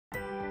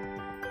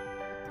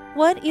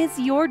What is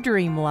your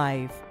dream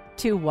life?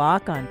 To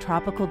walk on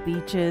tropical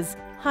beaches,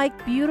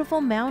 hike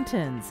beautiful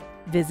mountains,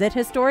 visit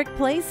historic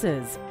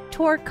places,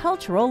 tour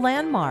cultural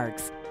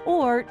landmarks,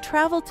 or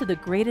travel to the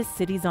greatest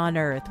cities on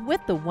earth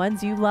with the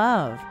ones you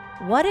love?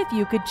 What if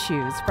you could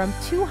choose from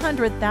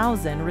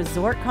 200,000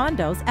 resort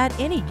condos at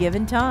any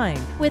given time,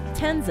 with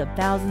tens of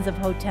thousands of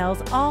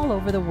hotels all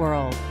over the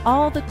world,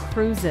 all the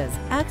cruises,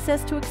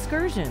 access to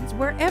excursions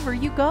wherever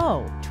you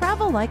go?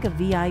 Travel like a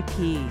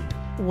VIP.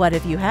 What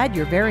if you had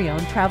your very own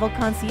travel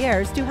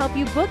concierge to help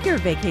you book your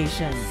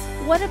vacations?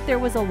 What if there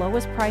was a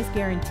lowest price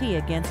guarantee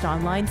against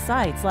online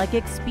sites like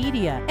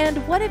Expedia?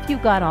 And what if you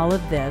got all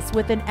of this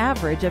with an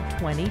average of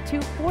 20 to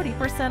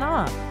 40%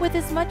 off, with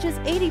as much as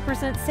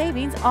 80%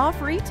 savings off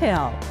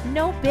retail?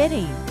 No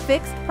bidding,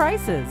 fixed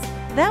prices.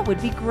 That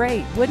would be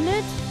great, wouldn't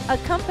it? A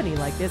company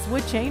like this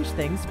would change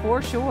things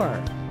for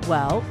sure.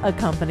 Well, a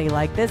company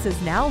like this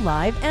is now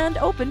live and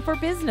open for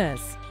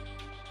business.